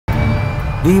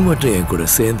நீ மட்டும் என் கூட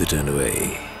சேர்ந்துட்டேன்னு வை,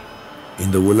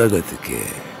 இந்த உலகத்துக்கு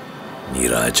நீ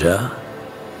ராஜா,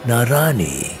 நான்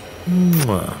ராணி.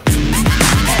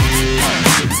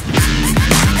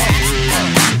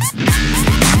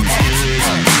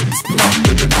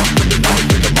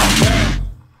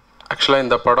 ஆக்சுவலாக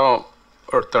இந்த படம்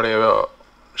ஒருத்தருடைய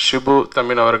ஷிபு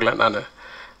தமிழ் அவர்களை நான்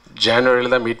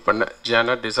ஜனவரியில் தான் மீட்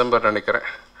பண்ணேன், டிசம்பர் நினைக்கிறேன்.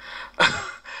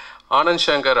 ஆனந்த்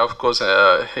சங்கர் ஆஃப்கோர்ஸ்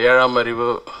 7ஆம் அறிவு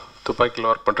துப்பாக்கியில்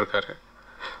ஒர்க் பண்ணிருக்காரு.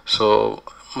 ஸோ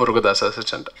முருகதாஸ்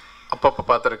அசிஸ்டண்ட் அப்பப்போ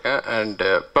பார்த்துருக்கேன். அண்டு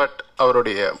பட்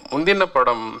அவருடைய முந்தின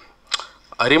படம்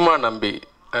அரிமா நம்பி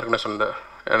எனக்கு சொன்னேன்,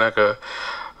 எனக்கு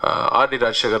ஆர்டி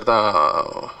ராஜசேகர் தான்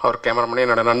அவர் கேமராமேன்,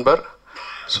 என்னோடய நண்பர்.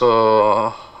 ஸோ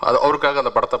அது அவருக்காக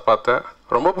அந்த படத்தை பார்த்தேன்,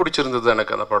 ரொம்ப பிடிச்சிருந்தது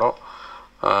எனக்கு அந்த படம்.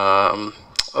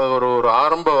 ஒரு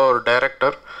ஆரம்ப ஒரு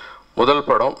டைரக்டர், முதல்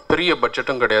படம், பெரிய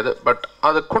பட்ஜெட்டும் கிடையாது. பட்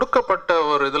அது கொடுக்கப்பட்ட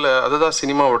ஒரு இதில் அதுதான்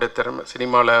சினிமாவுடைய திறமை.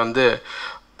 சினிமாவில்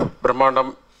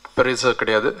பிரம்மாண்டம் பெருசாக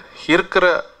கிடையாது, இருக்கிற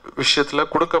விஷயத்தில்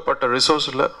கொடுக்கப்பட்ட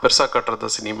ரிசோர்ஸில் பெருசாக கட்டுறது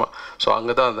சினிமா. ஸோ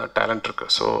அங்கே தான் அந்த டேலண்ட்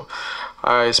இருக்குது. So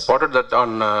I spotted that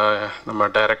on நம்ம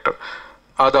டைரக்டர்.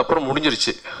 அது அப்புறம்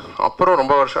முடிஞ்சிருச்சு. அப்புறம்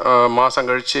ரொம்ப மாதம்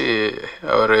கழித்து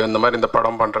அவர் இந்த மாதிரி இந்த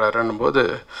படம் பண்ணுறாருன்னும் போது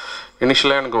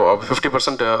இனிஷியலாக எனக்கு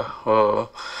 50%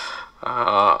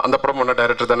 அந்த படம் பண்ண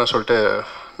டைரக்டர் தானே சொல்லிட்டு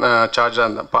நான் சார்ஜாக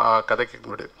இருந்தேன் கதை கேட்க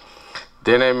முடியாது.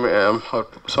 தினே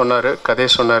சொன்னார், கதையை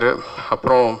சொன்னார்.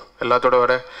 அப்புறம் எல்லாத்தோட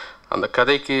வர அந்த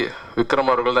கதைக்கு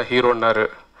விக்ரம் அவர்கள் தான் ஹீரோன்னாரு.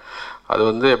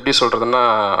 அது எப்படி சொல்கிறதுன்னா,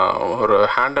 ஒரு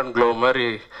ஹேண்ட் அண்ட் க்ளோவ் மாதிரி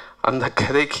அந்த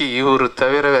கதைக்கு இவர்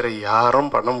தவிர வேறு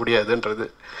யாரும் பண்ண முடியாதுன்றது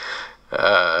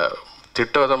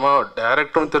திட்டவிதமாக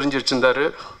டைரக்டரும் தெரிஞ்சு வச்சுருந்தார்.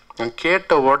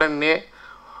 கேட்ட உடனே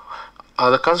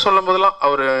அதை கதை சொல்லும் போதெல்லாம்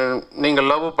அவர், நீங்கள்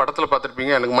லவ் படத்தில்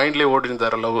பார்த்துருப்பீங்க, எனக்கு மைண்ட்லேயே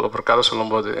ஓடிருந்தார் லவ். அப்புறம் கதை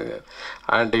சொல்லும்போது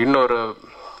அண்ட் இன்னொரு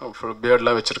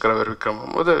பியர்ட்லாம் வச்சுருக்கிறவர் விக்ரம்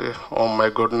போது, ஓ மை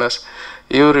குட்னஸ்,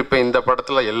 இவர் இப்போ இந்த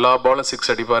படத்தில் எல்லா பாலும்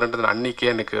 6 அடிப்பாருன்றது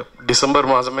அன்றைக்கே எனக்கு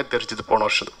டிசம்பர் மாதமே தெரிஞ்சுது, போன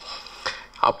வருஷம்.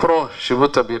 அப்புறம் ஷிபு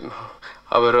தபீர்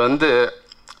அவர்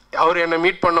அவர் என்னை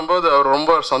மீட் பண்ணும்போது அவர்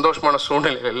ரொம்ப சந்தோஷமான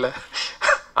சூழ்நிலை இல்லை,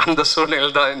 அந்த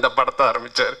சூழ்நிலை தான் இந்த படத்தை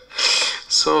ஆரம்பித்தார்.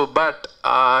 So but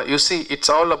you see,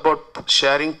 it's all about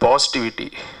sharing positivity.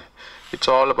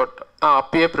 It's all about, நான்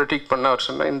அப்பயே ப்ரெடிக்ட் பண்ண அவர்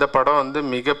சொன்னேன், இந்த படம்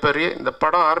மிகப்பெரிய, இந்த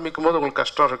படம் ஆரம்பிக்கும் போது உங்களுக்கு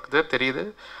கஷ்டம் இருக்குது தெரியுது,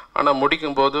 ஆனால்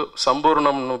முடிக்கும்போது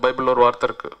சம்பூர்ணம்னு பைபிள் ஒரு வார்த்தை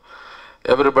இருக்குது,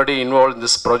 everybody involve in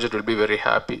this project will be very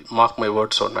happy, mark my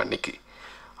word சொன்னேன் அன்றைக்கி.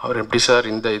 அவர் எப்படி சார்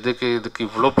இந்த இதுக்கு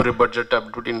இவ்வளோ பெரிய பட்ஜெட்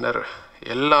அப்படின்னாரு.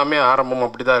 எல்லாமே ஆரம்பம்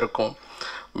அப்படி தான் இருக்கும்.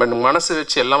 பட் மனசு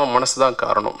வச்சு எல்லாமே மனசு தான்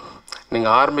காரணம்.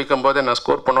 நீங்கள் ஆரம்பிக்கும் போதே நான்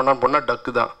ஸ்கோர் பண்ணோன்னா போனால்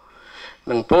டக்கு தான்.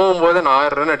 நீங்கள் போகும்போதே நான்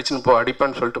 1000 ரன் அடிச்சுன்னு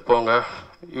அடிப்பேன்னு சொல்லிட்டு போங்க,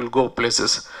 you will go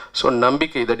places. So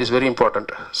நம்பிக்கை, that is very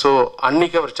important. So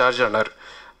அன்றைக்கி அவர் சார்ஜ் ஆனார்.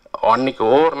 அன்றைக்கி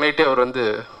ஓவர் நைட்டே அவர்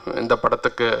இந்த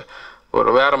படத்துக்கு ஒரு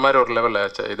வேறு மாதிரி ஒரு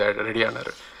லெவலில் இதை ரெடி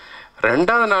ஆனார்.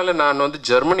 2வது நாள் நான்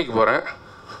ஜெர்மனிக்கு போகிறேன்.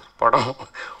 படம்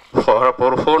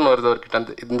ஒரு ஃபோன் வருது அவர்கிட்ட,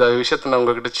 இந்த விஷயத்தை நான்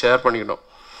உங்ககிட்ட ஷேர் பண்ணிக்கணும்,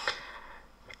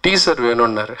 டீசர்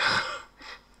வேணும்னாரு.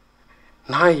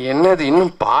 நான் என்னது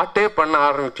இன்னும் பாட்டே பண்ண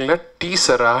ஆரம்பிக்கல,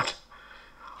 டீசரா,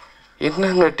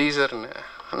 என்னங்க டீசர்னு.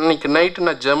 அன்றைக்கி நைட்டு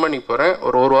நான் ஜெர்மனிக்கு போகிறேன்,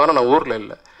 ஒரு வாரம் நான் ஊரில்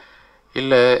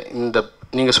இல்லை இந்த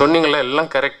நீங்கள் சொன்னீங்களே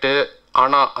எல்லாம் கரெக்டு,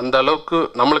 ஆனால் அந்த அளவுக்கு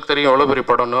நம்மளுக்கு தெரியும் எவ்வளோ பெரிய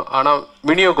படம்னு, ஆனால்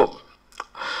விநியோகம்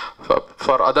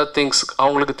ஃபார் அதர் திங்ஸ்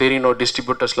அவங்களுக்கு தெரியணும்,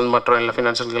 டிஸ்ட்ரிபியூட்டர்ஸ்லேருந்து மற்ற எல்லா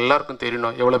ஃபினான்ஷியல் எல்லாருக்கும்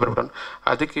தெரியணும் எவ்வளோ பெரிய படம்.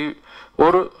 அதுக்கு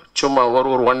சும்மா ஒரு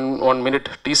 1 மினிட்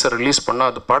டீசர் ரிலீஸ்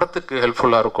பண்ணால் அது படத்துக்கு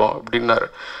ஹெல்ப்ஃபுல்லாக இருக்கும் அப்படின்னாரு.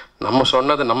 நம்ம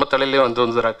சொன்னது நம்ம தலையிலே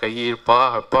வந்துடுறா கைப்பா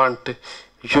அப்பான்ட்டு.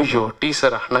 ஐயோ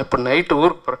டீசரா, நான் இப்போ நைட்டு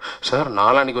ஊருக்கு போகிறேன் சார்,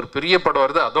 நாளான்னைக்கு ஒரு பெரிய படம்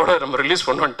வருது, அதோட நம்ம ரிலீஸ்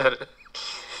பண்ணிட்டாரு.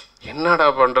 என்னடா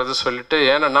பண்ணுறது சொல்லிட்டு,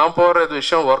 ஏன்னா நான் போகிற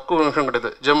விஷயம் ஒர்க்கு விஷயம்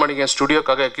கிடையாது, ஜெர்மனிக்கு என்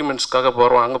ஸ்டுடியோக்காக எக்யூப்மெண்ட்ஸ்க்காக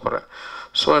போகிறோம், அங்கே போகிறேன்.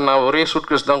 ஸோ நான் ஒரே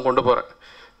சூட்கேஸ் தான் கொண்டு போகிறேன்.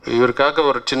 இவருக்காக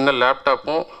ஒரு சின்ன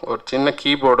லேப்டாப்பும் ஒரு சின்ன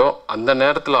கீபோர்டும் அந்த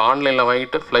நேரத்தில் ஆன்லைனில்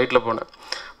வாங்கிட்டு ஃப்ளைட்டில் போனேன்.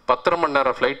 10 மணி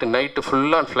நேரம் ஃப்ளைட்டு, நைட்டு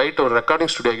ஃபுல்லாக ஃப்ளைட்டு ஒரு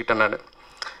ரெக்கார்டிங் ஸ்டுடியோ ஆகிட்டேன். நான்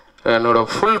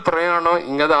என்னோடய ஃபுல் பிரயாணம்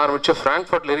இங்கே தான் ஆரம்பித்து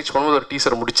ஃப்ராங்க்ஃபர்ட்டில் ரீச் பண்ணும்போது ஒரு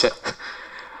டீசரை முடித்தேன்.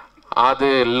 அது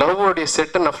லவ்வோடைய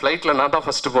செட்டு நான் ஃப்ளைட்டில் நான் தான்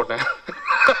ஃபஸ்ட்டு போட்டேன்.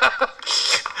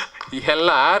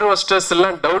 எல்லாம் ஏர் ஹோஸ்டர்ஸ்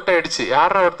எல்லாம் டவுட் ஆகிடுச்சு,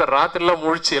 யாரா ஒருத்தர் ராத்திரிலாம்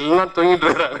முழிச்சு எல்லாம் தூங்கிட்டு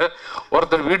இருக்கிறாங்க,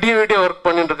 ஒருத்தர் விடிய ஒர்க்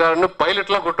பண்ணிட்டு இருக்காருன்னு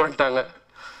பைலட்லாம் கூப்பிட்டு வந்துட்டாங்க.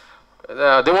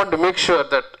 they want to make sure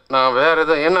that நான் வேறு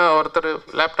எதாவது, ஏன்னா ஒருத்தர்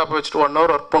லேப்டாப்பை வச்சுட்டு 1 hour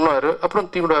ஒர்க் பண்ணுவார், அப்புறம்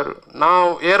தீவிடுவார்.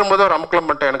 நான் ஏறும்போது அவர் அமுக்கலாம்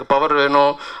பண்ணிட்டேன், எனக்கு பவர்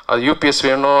வேணும், அது யூபிஎஸ்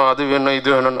வேணும், அது வேணும், இது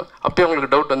வேணும்னு. அப்போயே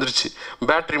அவங்களுக்கு டவுட் வந்துருச்சு,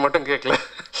 பேட்ரி மட்டும் கேட்கல.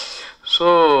 ஸோ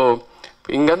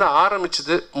இங்கேருந்து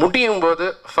ஆரம்பிச்சது. முடியும் போது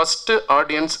ஃபஸ்ட்டு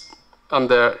ஆடியன்ஸ்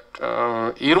அந்த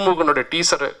இருமுகனுடைய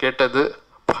டீசரை கேட்டது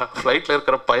ஃப்ளைட்டில்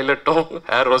இருக்கிற பைலட்டும்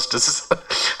ஏர் ஹோஸ்டஸ்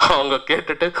அவங்க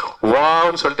கேட்டுட்டு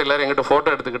வான்னு சொல்லிட்டு எல்லோரும் எங்கிட்ட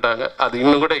ஃபோட்டோ எடுத்துக்கிட்டாங்க. அது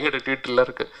இன்னும் கூட எங்கிட்ட ட்வீட்டில்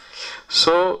இருக்குது.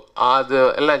 ஸோ அது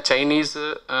எல்லாம் சைனீஸு,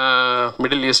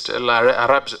 மிடில் ஈஸ்ட், எல்லாம்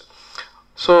அரேப்ஸு.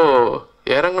 ஸோ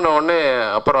இறங்கின உடனே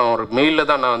அப்புறம் ஒரு மெயிலில்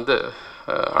தான் நான் வந்து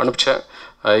அனுப்பிச்சேன்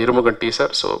இருமுகன்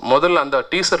டீசர். ஸோ முதல்ல அந்த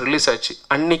டீசர் ரிலீஸ் ஆச்சு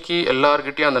அன்னைக்கு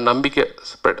எல்லாருக்கிட்டையும் அந்த நம்பிக்கை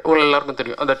ஸ்ப்ரெட். உங்களுக்கு எல்லாருக்கும்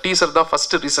தெரியும் அந்த டீசர் தான்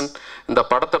ஃபஸ்ட்டு ரீசன் இந்த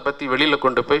படத்தை பற்றி வெளியில்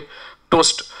கொண்டு போய்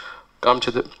டோஸ்ட்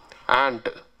காமிச்சது. அண்ட்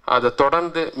அதை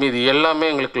தொடர்ந்து மீது எல்லாமே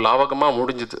எங்களுக்கு லாவகமாக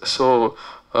முடிஞ்சுது. So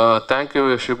thank you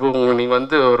Shibu. நீங்கள்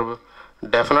வந்து ஒரு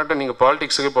டெஃபினட்டாக நீங்கள்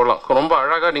பாலிடிக்ஸுக்கே போகலாம். ரொம்ப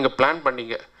அழகாக நீங்கள் பிளான்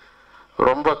பண்ணீங்க.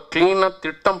 ரொம்ப க்ளீனாக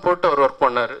திட்டம் போட்டு அவர் ஒர்க்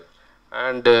பண்ணார்.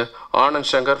 And Anand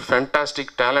Shankar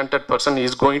fantastic talented person,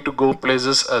 is going to go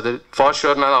places. அது ஃபார்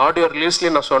ஷுவர். நான் ஆடியோ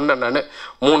ரிலீஸ்லேயும் நான் சொன்னேன், நான்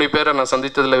 3 பேரை நான்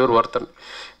சந்தித்ததில் இவர் ஒருத்தன்.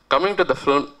 கம்மிங் டு த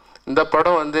ஃபிலிம், இந்த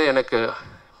படம் வந்து எனக்கு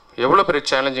எவ்வளோ பெரிய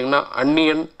சேலஞ்சிங்னா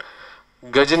அன்னியன்,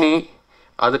 கஜினி,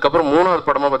 அதுக்கப்புறம் 3வது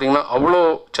படமாக பார்த்திங்கன்னா அவ்வளோ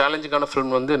சேலஞ்சிங்கான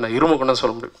ஃபிலிம் வந்து நான் இருமுகன்னு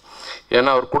சொல்ல முடியும். ஏன்னா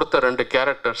அவர் கொடுத்த 2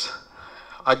 கேரக்டர்ஸ்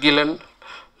அகிலன்,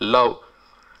 லவ்.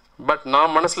 பட்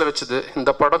நான் மனசில் வச்சது இந்த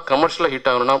படம் கமர்ஷியலாக ஹிட்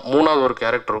ஆகணும்னா 3வது ஒரு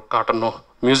கேரக்டர் காட்டணும்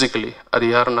மியூசிக்கலி. அது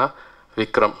யாருன்னா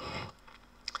விக்ரம்.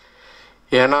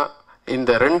 ஏன்னா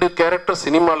இந்த 2 கேரக்டர்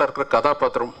சினிமாவில் இருக்கிற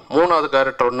கதாபாத்திரம். 3வது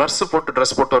கேரக்டர் ஒரு நர்ஸு போட்டு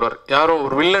ட்ரெஸ் போட்டு வருவார். யாரும்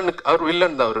ஒரு வில்லனுக்கு, அவர்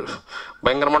வில்லன் தான், அவர்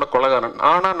பயங்கரமான கொலைகாரன்.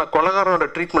 ஆனால் நான் கொலைகாரனோட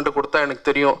ட்ரீட்மெண்ட்டு கொடுத்தா எனக்கு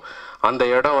தெரியும் அந்த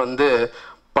இடம் வந்து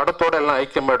படத்தோடு எல்லாம்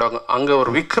ஐக்கியமாயிடுவாங்க. அங்கே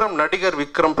ஒரு விக்ரம், நடிகர்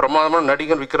விக்ரம், பிரமாதமான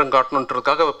நடிகர் விக்ரம்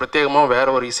காட்டணுன்றதுக்காக பிரத்யேகமாக வேற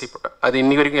ஒரு இசைப்பட்டேன். அது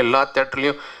இன்னி வரைக்கும் எல்லா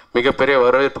தேட்டர்லேயும் மிகப்பெரிய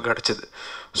வரவேற்பு கிடச்சிது.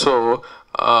 ஸோ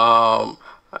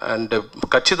அண்டு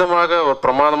கச்சிதமாக ஒரு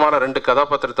பிரமாதமான 2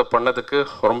 கதாபாத்திரத்தை பண்ணதுக்கு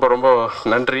ரொம்ப ரொம்ப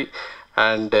நன்றி.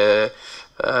 அண்டு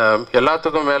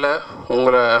எல்லாத்துக்கும் மேலே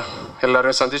உங்களை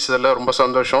எல்லாரையும் சந்தித்ததில் ரொம்ப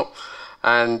சந்தோஷம்.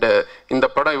 அண்டு இந்த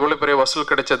படம் இவ்வளோ பெரிய வசூல்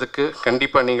கிடைச்சதுக்கு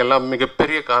கண்டிப்பாக நீங்கள்லாம்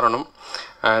மிகப்பெரிய காரணம்.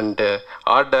 அண்டு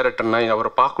ஆர்ட் டைரக்டர், நான்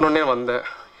அவரை பார்க்கணுன்னே வந்தேன்.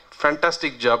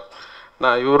 Fantastic job.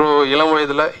 நான் இவ்வளோ இளம்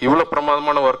வயதில் இவ்வளோ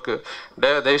பிரமாதமான ஒர்க்கு.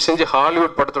 தயவு செஞ்சு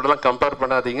ஹாலிவுட் படத்தோடலாம் கம்பேர்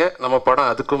பண்ணாதீங்க, நம்ம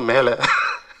படம் அதுக்கும் மேலே.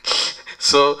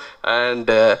 So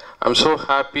and I'm so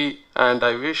happy and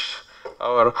I wish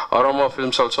our Aroma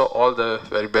Films also all the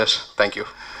very best. Thank you.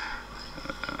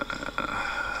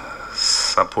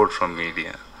 Support from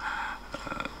media.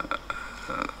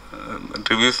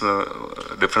 Reviews,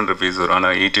 different reviews are on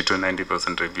 80 to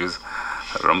 90% reviews.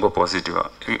 ரொம்ப பாசிட்டிவாக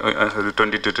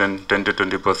 20 to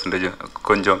 10%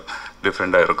 கொஞ்சம்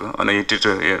டிஃப்ரெண்ட்டாக இருக்கும். ஆனால் 80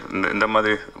 to இந்த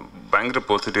மாதிரி பயங்கர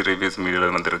பாசிட்டிவ் ரிவ்யூஸ்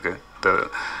மீடியாவில் வந்திருக்கு. இந்த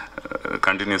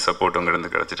கண்டினியூஸ் சப்போர்ட் உங்கள்கிட்ட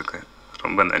கிடச்சிருக்கு.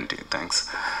 ரொம்ப நன்றி, தேங்க்ஸ்.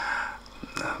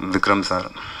 விக்ரம் சார்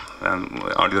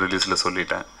ஆடியோ ரிலீஸில்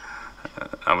சொல்லிட்டேன்,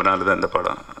 அவனால தான் இந்த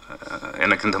படம்.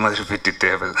 எனக்கு இந்த மாதிரி வெற்றி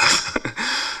தேவை.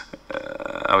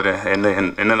 அவர்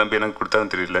என்ன நம்பி எனக்கு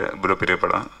கொடுத்தாலும் தெரியல, இவ்வளோ பெரிய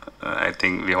படம். I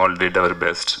think we all did our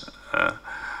best.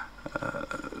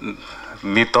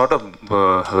 we thought of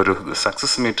ஒரு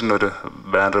சக்ஸஸ் மீட்டுன்னு ஒரு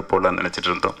பேனர் போடலான்னு நினச்சிட்டு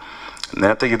இருந்தோம்.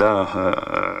 நேற்றுக்கு தான்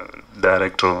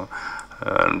டைரக்டரும்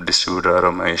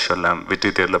டிஸ்ட்ரிபியூட்டரும் மகேஷ் எல்லாம் வெற்றி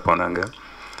தேரில் போனாங்க.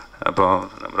 அப்போ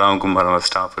ராம்குமார்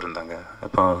ஸ்டாஃப் இருந்தாங்க.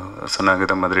 அப்போ சொன்னாங்க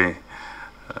இந்த மாதிரி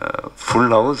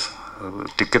ஃபுல் ஹவுஸ்,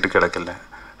 டிக்கெட்டு கிடைக்கல.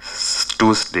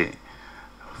 Tuesday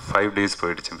 5 days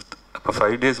போயிடுச்சு. அப்போ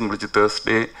 5 days முடிச்சு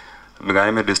Thursday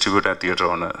காயமே டிஸ்ட்ரிபியூட்டர்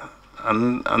தியேட்டர் ஓனர்.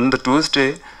 அந்த Tuesday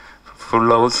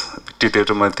ஃபுல் ஹவுஸ் விட்டி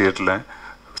தியேட்டர் மாதிரி தியேட்டரில்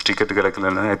டிக்கெட்டு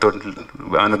கிடைக்கலன்னு ஐ தாட்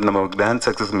ஆனால் நம்ம கிராண்ட்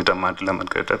சக்ஸஸ் மீட்டாக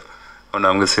மாட்டலாமான்னு கேட்டார். ஒன்று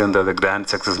அவங்க சேர்ந்து அதை கிராண்ட்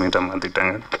சக்ஸஸ் மீட்டாக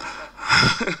மாற்றிட்டாங்க.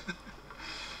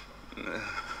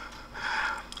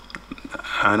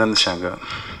 ஆனந்த் சங்கர்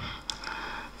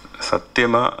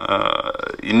சத்தியமாக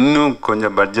இன்னும்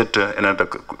கொஞ்சம் பட்ஜெட்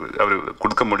என்கிட்ட அவர்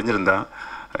கொடுக்க முடிஞ்சிருந்தா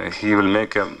he will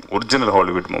make a original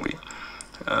Hollywood movie.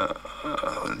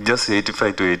 Just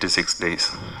 85 to 86 days.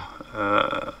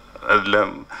 அதில்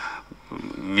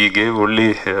we gave only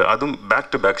அதுவும்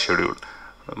back to back schedule.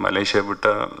 Malaysia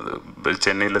விட்டால்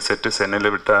சென்னையில் செட்டு,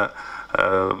 சென்னையில் விட்டால்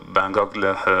பேங்காக்கில்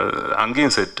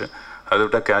அங்கேயும் செட்டு, அதை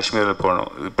விட்டால் காஷ்மீரில்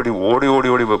போனோம். இப்படி ஓடி ஓடி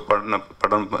ஓடி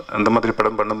படம் அந்த மாதிரி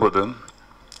படம் பண்ணும்போது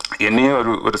என்னையே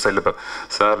ஒரு சைடில்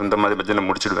சார் இந்த மாதிரி பட்ஜெட்டில்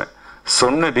முடிச்சிடுவேன்.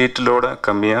 சொன்ன டீட்டெயிலோட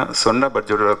கம்மியாக, சொன்ன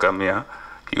பட்ஜெட்டோட கம்மியாக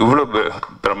இவ்வளோ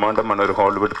பிரம்மாண்டமான ஒரு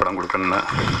ஹாலிவுட் படம் கொடுக்கணுன்னா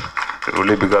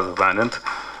only because of Anand.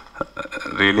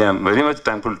 Really, I am very much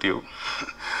thankful to you.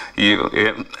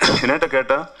 என்னட்ட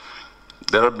கேட்டால்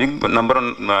there are big number of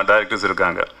directors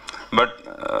இருக்காங்க. பட்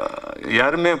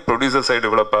யாருமே ப்ரொடியூசர் சைடு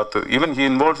இவ்வளோ பார்த்து, ஈவன் ஹி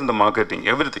இன்வால்வ்ஸ் இந்த மார்க்கெட்டிங்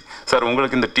எவ்ரிதிங். சார்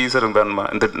உங்களுக்கு இந்த டீசர் வேணுமா,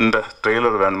 இந்த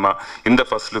ட்ரெய்லர் வேணுமா, இந்த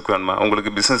ஃபர்ஸ்ட் லுக் வேணுமா,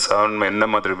 உங்களுக்கு பிஸ்னஸ் ஆகணுமா, என்ன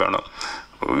மாதிரி வேணும்,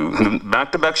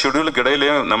 பேக் டு பேக் ஷெடியூலுக்கு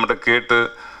இடையிலேயே நம்மகிட்ட கேட்டு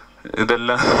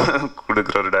இதெல்லாம்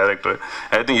கொடுக்குற ஒரு director.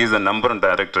 I think is the number one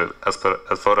director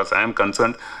as far as I am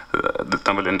concerned. The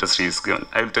Tamil industry is given.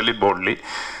 I will tell it boldly.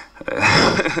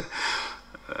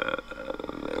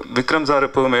 Vikram sir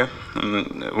எப்போவுமே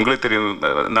உங்களுக்கு தெரியும்,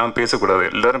 நான் பேசக்கூடாது,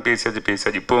 எல்லோரும்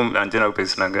பேசியாச்சு. இப்போவும் அஞ்சனாவுக்கு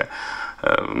பேசினாங்க,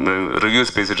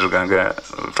 ரிவ்யூஸ் பேசிகிட்டு இருக்காங்க.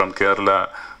 From Kerala,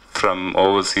 from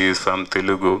Overseas, from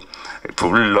Telugu,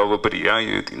 full love பெரிய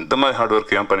இந்த மாதிரி ஹார்ட்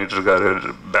ஒர்க் ஏன் பண்ணிகிட்டு இருக்காரு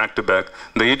பேக் டு பேக்.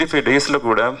 இந்த 85 டேஸில்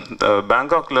கூட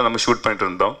பேங்காக்கில் நம்ம ஷூட் பண்ணிட்டு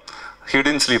இருந்தோம்.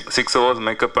 ஹிடன் ஸ்லீப் 6 hours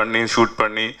மேக்கப் பண்ணி ஷூட்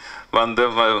பண்ணி வந்து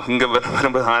இங்கே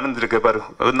வரும்போது ஆனந்த் இருக்க பாரு,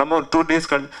 நம்ம ஒரு 2 days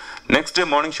நெக்ஸ்ட் டே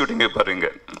மார்னிங் ஷூட்டிங்கே பாருங்க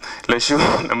இல்லை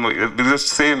நம்ம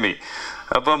சேவ் மீ.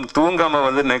 அப்போ தூங்காமல்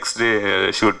வந்து நெக்ஸ்ட் டே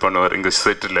ஷூட் பண்ணுவார் இங்கே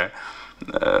செட்டில்.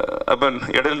 அப்போ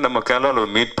இடையில நம்ம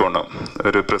கேரளாவில் மீட் போனோம்,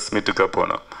 ஒரு ப்ரெஸ் மீட்டுக்காக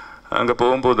போனோம். அங்கே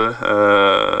போகும்போது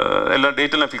எல்லா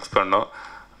டேட்டெல்லாம் ஃபிக்ஸ் பண்ணோம்.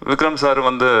 விக்ரம் சார்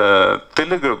வந்து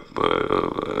தெலுங்கு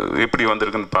எப்படி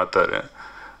வந்திருக்குன்னு பார்த்தாரு.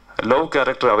 லவ்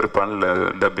கேரக்டர் அவர் பண்ணல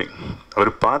டப்பிங்.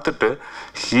 அவர் பார்த்துட்டு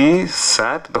he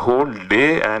chat the whole day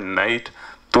and night,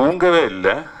 தூங்கவே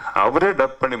இல்லை. அவரே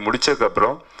டப் பண்ணி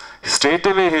முடிச்சதுக்கப்புறம் straight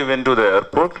away he went to the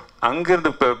airport.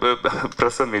 அங்கிருந்து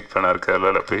ப்ரெஸ்ஸை மீட் பண்ணார்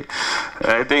கேரளாவில் போய்.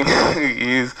 I think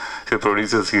he is a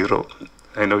producer's hero.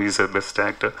 I know he's a best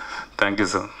actor. Thank you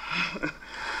sir.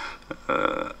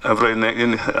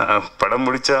 அப்புறம் படம்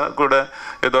முடித்தா கூட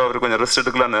ஏதோ அவர் கொஞ்சம் ரெஸ்ட்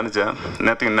எடுக்கலாம்னு நினச்சேன்.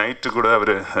 நேற்றுக்கு நைட்டு கூட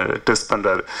அவர் டெஸ்ட்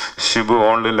பண்ணுறாரு. ஷிபு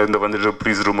ஆன்லைனில் இருந்து வந்துட்டு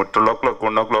please room 12 o'clock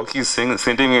 1 o'clock he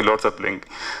sending me lots of link.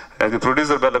 எனக்கு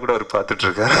ப்ரொடியூசர் பேரில் கூட அவர்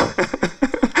பார்த்துட்ருக்காரு.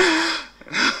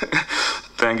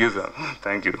 Thank you sir,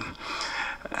 thank you.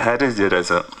 Harris Jayaraj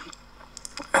sir.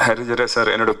 Harris Jayaraj sir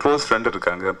என்னோட க்ளோஸ் ஃப்ரெண்ட்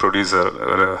இருக்காங்க, ப்ரொடியூசர்,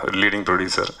 லீடிங்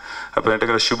ப்ரொடியூசர். அப்போ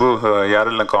என்கிட்ட ஷிபு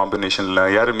யாரெல்லாம் காம்பினேஷனில்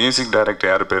யார் மியூசிக்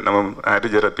டைரக்டர் யார் பேர், நம்ம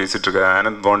ஹாரிஸ் ஜெயராஜ் பேசிகிட்டு இருக்கேன்.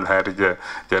 Anand bond Harris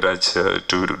Jayaraj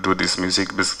to do this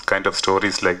music, this kind of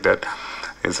stories like that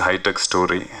is hitech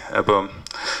story. அப்போ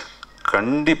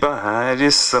கண்டிப்பாக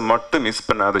ஹாரிஸை மட்டும் மிஸ்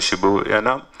பண்ணாத ஷிபு.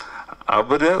 ஏன்னா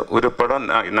அவர் ஒரு படம்,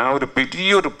 நான் ஒரு பெரிய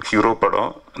ஒரு ஹீரோ படம்,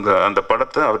 அந்த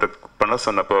படத்தை அவர் பண்ண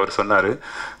சொன்னப்போ அவர் சொன்னார்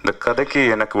இந்த கதைக்கு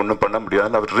எனக்கு ஒன்றும் பண்ண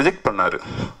முடியாதுன்னு அவர் ரிஜெக்ட் பண்ணார்.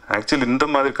 ஆக்சுவலி இந்த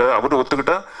மாதிரி கதை அவர்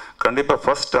ஒத்துக்கிட்டா கண்டிப்பாக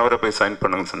ஃபர்ஸ்ட் அவரை போய் சைன்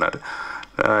பண்ணுங்கன்னு சொன்னார்.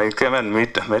 I came and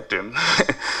met him.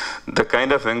 The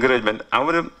kind of encouragement.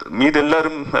 அவர் மீது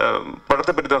எல்லாரும்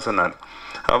படத்தை பற்றி தான் சொன்னார்.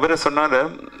 அவரை சொன்னார்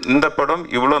இந்த படம்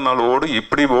இவ்வளோ நாள் ஓடும்,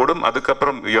 இப்படி ஓடும்,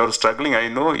 அதுக்கப்புறம் you are struggling, I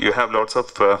know you have lots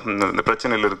of இந்த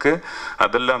பிரச்சனைகள் இருக்குது,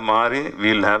 அதெல்லாம் மாறி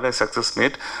we'll have a success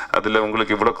meet, அதில்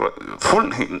உங்களுக்கு இவ்வளோ full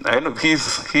I know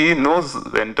he knows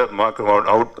the enter mark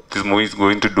out this movie is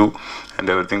going to two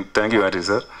and every thing. Thank you Harry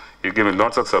sir, you give me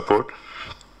lots of support.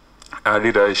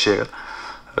 ஆடி ராஜ்சேகர்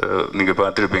நீங்கள்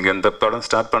பார்த்துருப்பீங்க, இந்த படம்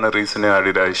start பண்ண ரீசனே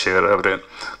ஆடி ராஜ்சேகர். அவர்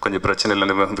கொஞ்சம் பிரச்சனை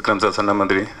இல்லை, விக்ரம் சார் சொன்ன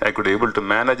மாதிரி I could able to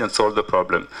manage and solve the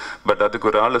problem. But அதுக்கு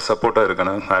ஒரு ஆள் சப்போர்ட்டாக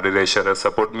இருக்கணும். ஆடி Rajsekar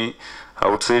support me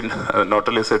out side, not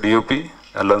only sir DOP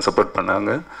எல்லாம் சப்போர்ட்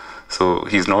பண்ணாங்க. So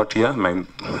he is not here, my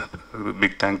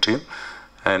big thank to you.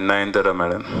 And Nayanthara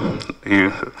madam,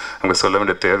 அவங்க சொல்ல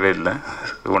வேண்டிய தேவையில்லை,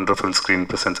 ஒண்டர்ஃபுல் ஸ்க்ரீன்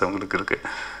ப்ரெசன்ஸ் அவங்களுக்கு இருக்குது.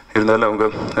 இருந்தாலும் அவங்க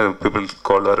people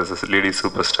call her as a lady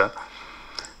superstar.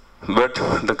 But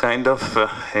the kind of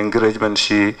encouragement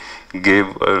she gave,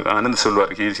 Anand Solvar,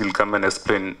 he'll come and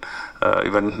explain,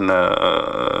 even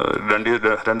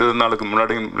ரெண்டு நாளுக்கு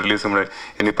முன்னாடி release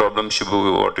any problem Shibu,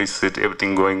 what is it,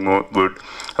 everything going good.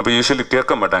 அப்போ usually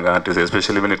கேட்க மாட்டாங்க artist,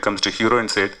 especially when it comes to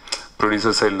heroine side,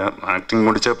 producer சைடில் acting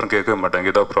முடிச்ச அப்புறம் கேட்க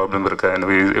மாட்டாங்க ஏதாவது ப்ராப்ளம் இருக்கா,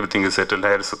 everything is settle,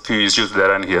 hair few issues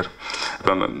there and here.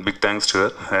 Big thanks to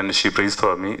her and she price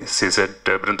for me. C set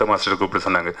Brinda master கூப்பிட்டு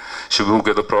சொன்னாங்க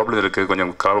ஷிபுவுக்கு ஏதோ ப்ராப்ளம் இருக்குது,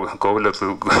 கொஞ்சம்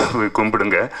கோவிலில்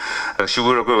கும்பிடுங்க,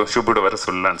 ஷிபுவோட வர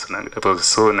சொல்லலான்னு சொன்னாங்க. இப்போ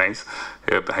so nice,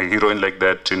 heroine like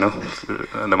that you know,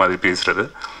 அந்த மாதிரி பேசுகிறது.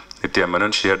 Nithya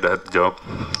Menon, she had that job.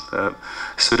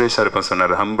 Suresh sir இப்போ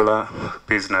சொன்னார், ஹம்பிளாக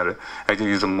பேசினார்.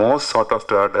 Actually is the most sort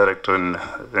of art director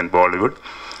in Bollywood.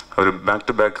 Our back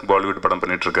to back Bollywood படம்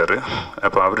பண்ணிகிட்ருக்காரு.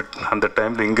 அப்போ அவர் அந்த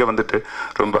டைமில் இங்கே வந்துட்டு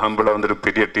ரொம்ப ஹம்பிளாக வந்துட்டு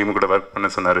பெரிய டீம் கூட ஒர்க் பண்ண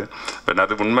சொன்னார். பட்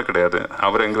அது உண்மை கிடையாது,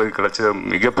 அவர் எங்களுக்கு கிடைச்ச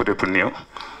மிகப்பெரிய புண்ணியம்.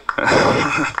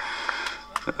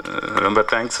 ரொம்ப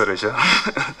thanks சுரேஷா.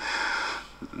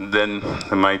 Then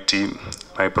my team,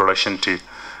 my production team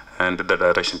and the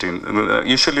direction team.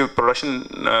 Usually production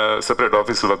separate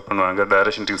office work பண்ணுவாங்க,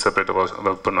 direction team separate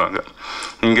work பண்ணுவாங்க.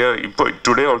 இங்கே இப்போ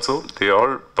today also they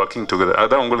all working together.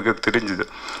 அதான் உங்களுக்கு தெரிஞ்சுது.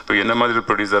 இப்போ என்ன மாதிரி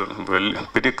ப்ரொடியூசர்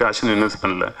பெரிய காஷன் இன்வெஸ்ட்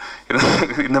பண்ணல,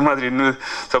 இந்த மாதிரி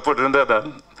சப்போர்ட் இருந்தால் தான்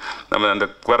நம்ம அந்த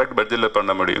கரெக்ட் பட்ஜெட்டில்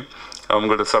பண்ண முடியும்.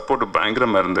 அவங்களோட சப்போர்ட்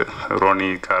பயங்கரமாக இருந்து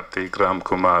ரோனி, கார்த்திக்,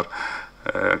 ராம்குமார்,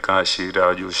 காஷி,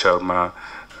 ராஜு, ஷர்மா,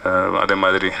 அதே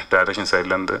மாதிரி டைரக்ஷன்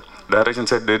சைட்லேருந்து direction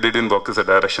side they didn't work as a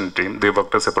direction team, they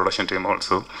worked as a production team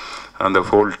also, and the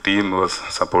whole team was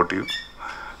supportive.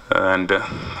 And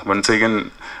once again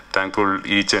thankful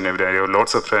each and every, I have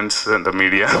lots of friends in the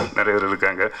media நிறைய பேர்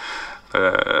இருக்காங்க.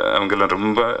 அவங்கெல்லாம்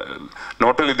ரொம்ப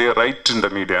not only they write in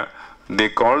the media, they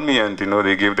call me and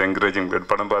they give the encouraging word.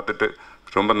 படம் பார்த்துட்டு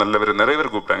ரொம்ப நிறைய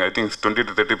பேர் கூப்பிட்டாங்க. I think 20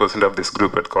 to 30% of this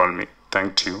group had called me.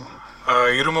 Thank you.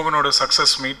 இருமுகனோட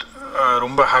success meet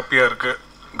ரொம்ப ஹாப்பியாக இருக்குது,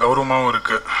 கௌரவமாகவும்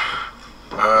இருக்குது.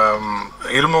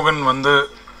 இருமுகன் வந்து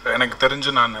எனக்கு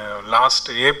தெரிஞ்சு நான் லாஸ்ட்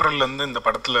ஏப்ரல்லேருந்து இந்த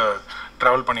படத்தில்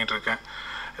ட்ராவல் பண்ணிகிட்ருக்கேன்.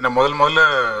 ஏன்னா முதல்ல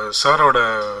சாரோட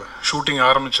ஷூட்டிங்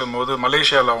ஆரம்பிச்சும் போது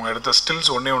மலேசியாவில் அவங்க எடுத்த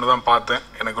ஸ்டில்ஸ் ஒன்று தான் பார்த்தேன்.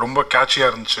 எனக்கு ரொம்ப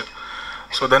கேட்சியாக இருந்துச்சு.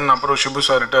 ஸோ தென் அப்புறம் ஷிபு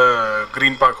சார்கிட்ட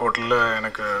க்ரீன் பார்க் ஹோட்டலில்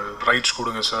எனக்கு ரைட்ஸ்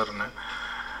கொடுங்க சார்னு.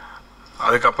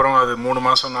 அதுக்கப்புறம் அது 3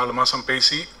 மாதம் 4 மாதம்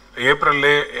பேசி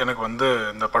ஏப்ரல்லே எனக்கு வந்து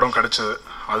இந்த படம் கிடச்சிது.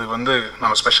 அது வந்து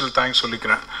நான் ஸ்பெஷல் தேங்க்ஸ்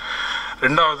சொல்லிக்கிறேன்.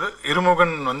 ரெண்டாவது,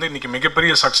 இருமுகன் வந்து இன்றைக்கி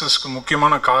மிகப்பெரிய சக்ஸஸ்க்கு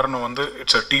முக்கியமான காரணம் வந்து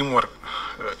it's a team work.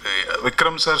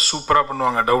 Vikram sir சூப்பராக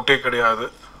பண்ணுவாங்க, டவுட்டே கிடையாது.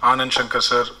 Anand Shankar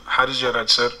sir, Harris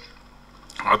Jayaraj sir,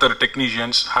 other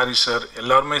technicians, Harris sir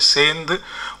எல்லாருமே சேர்ந்து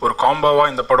ஒரு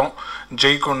காம்பாவாக இந்த படம்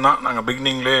ஜெயிக்கும் தான் நாங்கள்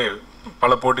பிகினிங்லேயே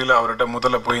பல போட்டியில் அவர்கிட்ட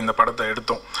முதல்ல போய் இந்த படத்தை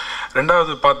எடுத்தோம்.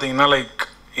 ரெண்டாவது பார்த்தீங்கன்னா லைக்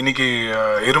இன்றைக்கி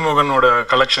இருமுகனோட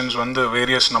கலெக்ஷன்ஸ் வந்து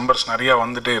வேரியஸ் நம்பர்ஸ் நிறையா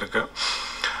வந்துகிட்டே இருக்குது.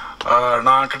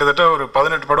 நான் கிட்டத்தட்ட ஒரு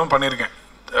 18 படம் பண்ணியிருக்கேன்.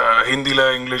 ஹிந்தியில்,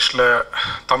 இங்கிலீஷில்,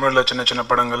 தமிழில் சின்ன சின்ன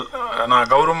படங்கள்.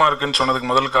 நான் கௌரவமாக இருக்குன்னு சொன்னதுக்கு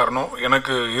முதல் காரணம்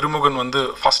எனக்கு இருமுகன் வந்து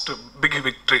ஃபஸ்ட்டு பிக்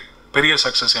விக்ட்ரி, பெரிய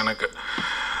சக்ஸஸ் எனக்கு.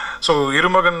 ஸோ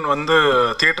இருமுகன் வந்து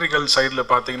தியேட்ரிக்கல் சைடில்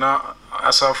பார்த்தீங்கன்னா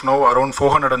ஆஸ் ஆஃப் நோ அரௌண்ட்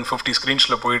 450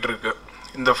 ஸ்க்ரீன்ஸில் போயிட்டுருக்கு.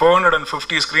 இந்த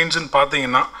 450 ஸ்க்ரீன்ஸ்ன்னு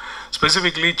பார்த்தீங்கன்னா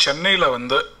ஸ்பெசிஃபிக்லி சென்னையில்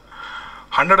வந்து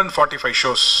 145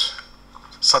 ஷோஸ்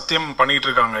சத்தியம் பண்ணிகிட்டு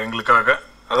இருக்காங்க எங்களுக்காக.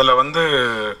 அதில் வந்து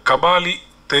கபாலி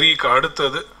தெறிக்கு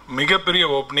அடுத்தது மிகப்பெரிய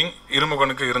ஓப்பனிங்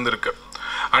இருமுகனுக்கு இருந்திருக்கு.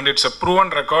 And it's a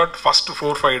proven record. First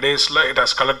 4-5 டேஸில் it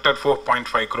has collected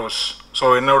 4.5 crores. So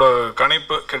என்னோட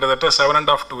கணிப்பு கிட்டத்தட்ட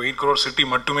 7.5 to 8 crore சிட்டி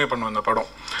மட்டுமே பண்ணுவேன் இந்த படம்.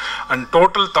 அண்ட்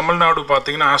டோட்டல் தமிழ்நாடு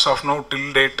பார்த்தீங்கன்னா as of no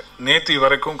till date நேத்தி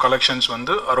வரைக்கும் கலெக்ஷன்ஸ்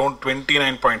வந்து அரௌண்ட்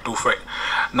 29.25.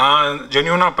 நான்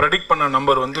ஜென்யூனாக ப்ரெடிக்ட் பண்ண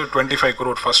நம்பர் வந்து 25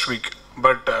 crore ஃபர்ஸ்ட் வீக்.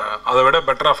 பட் அதை விட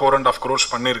பெட்டராக 4.5 crores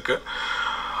பண்ணியிருக்கு.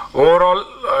 ஓவரால்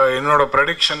என்னோட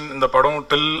ப்ரெடிக்ஷன் இந்த படம்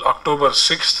டில் October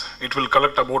 6th it will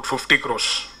collect about 50 crores.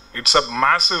 It's a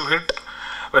massive hit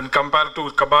when compared to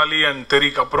Kabali and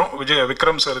தெறிக்கு அப்புறம்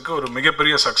விக்ரம் சாருக்கு ஒரு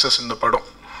மிகப்பெரிய சக்ஸஸ் இந்த படம்.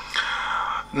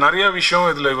 நிறைய விஷயம்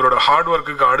இதில் இவரோட ஹார்ட்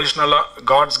ஒர்க்குக்கு அடிஷ்னலாக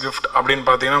காட்ஸ் கிஃப்ட் அப்படின்னு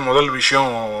பார்த்தீங்கன்னா முதல் விஷயம்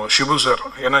ஷிபு சார்.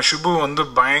 ஏன்னா ஷிபு வந்து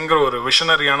பயங்கர ஒரு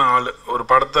விஷனரியான ஆள். ஒரு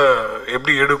படத்தை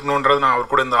எப்படி எடுக்கணுன்றது நான்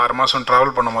அவர் கூட இந்த 6 மாதம்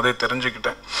ட்ராவல் பண்ணும் போதே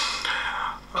தெரிஞ்சுக்கிட்டேன்.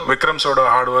 விக்ரம் சாரோட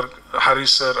hard work,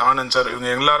 Harish sir, Anand sir, இவங்க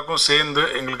எல்லாருக்கும் சேர்ந்து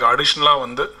எங்களுக்கு அடிஷ்னலாக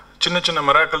வந்து சின்ன சின்ன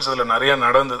மிராக்கிள்ஸ் அதில் நிறையா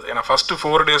நடந்தது. ஏன்னா ஃபஸ்ட்டு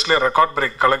 4 டேஸ்லேயே ரெக்கார்ட்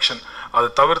பிரேக் கலெக்ஷன். அதை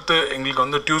தவிர்த்து எங்களுக்கு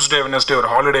வந்து டியூஸ்டே வெனஸ்டே ஒரு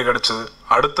ஹாலிடே கிடச்சிது.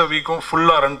 அடுத்த வீக்கும்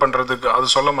ஃபுல்லாக ரன் பண்ணுறதுக்கு அது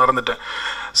சொல்ல மறந்துட்டேன்.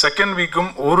 செகண்ட்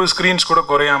வீக்கும் ஒரு ஸ்க்ரீன்ஸ் கூட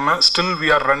குறையாமல் still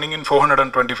we are running in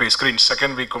 425 screens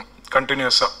second வீக்கும்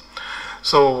கண்டினியூஸாக.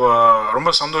 ஸோ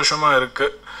ரொம்ப சந்தோஷமாக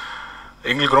இருக்குது.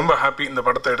 எங்களுக்கு ரொம்ப ஹாப்பி இந்த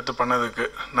படத்தை எடுத்து பண்ணதுக்கு.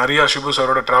 நிறையா ஷிபு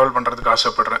சாரோட ட்ராவல் பண்ணுறதுக்கு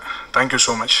ஆசைப்படுறேன். Thank you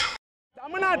so much.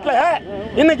 தமிழ்நாட்டில்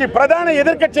இன்னைக்கு பிரதான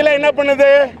எதிர்க்கட்சியில் என்ன பண்ணுது?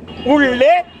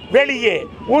 உள்ளே வெளியே,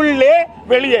 உள்ளே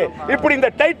வெளியே. இப்படி இந்த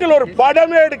டைட்டில் ஒரு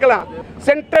படமே எடுக்கலாம்.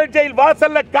 சென்ட்ரல் ஜெயில்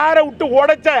வாசல்ல காரை விட்டு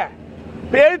உடைச்ச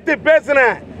பேசின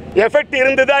எஃபெக்ட்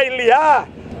இருந்ததா இல்லையா?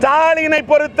 ஸ்டாலினை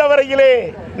பொறுத்தவரையிலே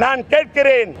நான்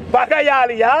கேட்கிறேன்,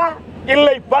 பகையாளியா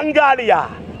இல்லை பங்காளியா?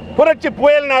 புரட்சி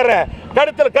புயல்னார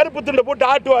கழுத்துல கருப்பு துண்டை போட்டு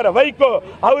ஆட்டுவார வைகோ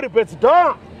அவரு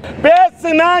பேசிட்டோம்.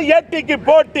 பேசுனா ஏட்டிக்கு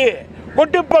போட்டு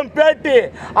குட்டுப்பம் பேட்டி,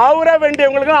 அவரை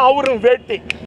வேண்டியவங்களுக்கு அவரும் வேட்டி.